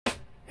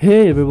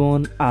Hey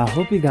everyone, I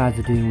hope you guys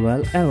are doing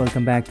well and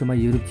welcome back to my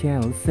YouTube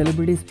channel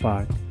Celebrity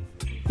Spark.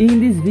 In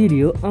this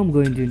video, I'm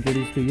going to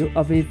introduce to you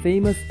a very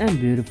famous and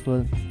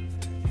beautiful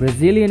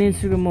Brazilian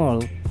Instagram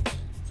model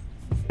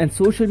and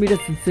social media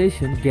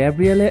sensation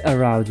Gabrielle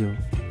Araujo.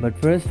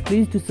 But first,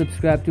 please do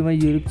subscribe to my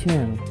YouTube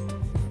channel.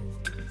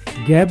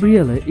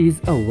 Gabrielle is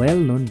a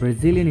well-known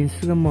Brazilian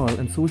Instagram model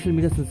and social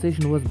media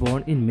sensation who was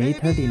born in May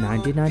 30,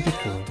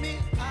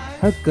 1994.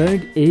 Her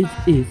current age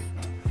is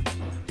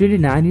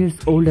 29 years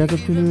old as of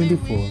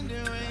 2024.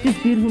 This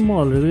beautiful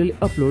model regularly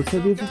uploads her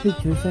beautiful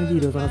pictures and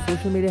videos on her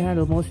social media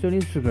handle, mostly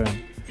on Instagram,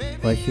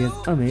 where she has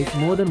amassed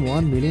more than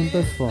 1 million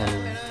plus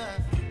followers.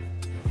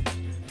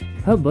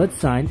 Her birth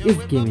sign is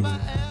Gemini.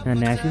 Her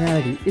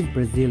nationality is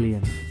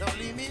Brazilian.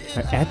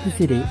 Her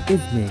ethnicity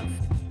is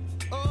mixed.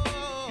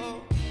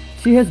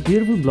 She has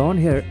beautiful blonde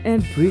hair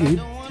and pretty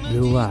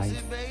blue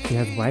eyes. She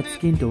has white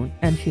skin tone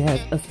and she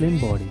has a slim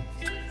body.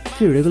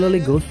 She regularly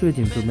goes to a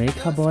gym to make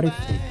her body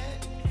fit.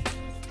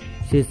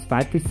 She is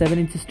 5 feet 7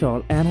 inches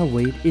tall and her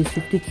weight is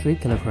 53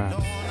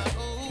 kilograms.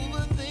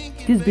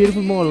 This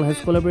beautiful model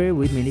has collaborated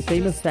with many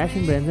famous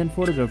fashion brands and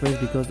photographers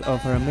because of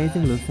her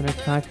amazing looks and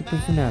attractive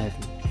personality.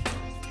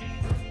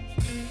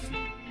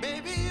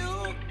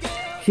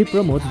 She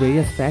promotes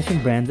various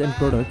fashion brands and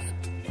products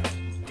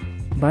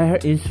by her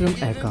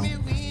Instagram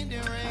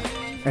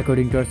account.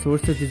 According to our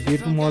sources, this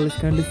beautiful model is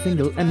currently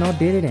single and not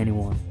dated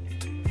anyone.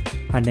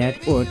 Her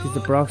net worth is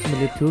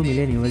approximately $2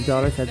 million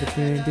as of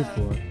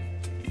 2024.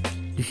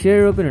 To share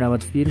your opinion about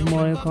this beautiful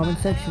model in the comment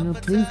section,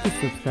 please do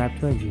subscribe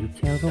to our YouTube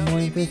channel for more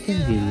interesting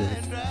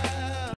videos.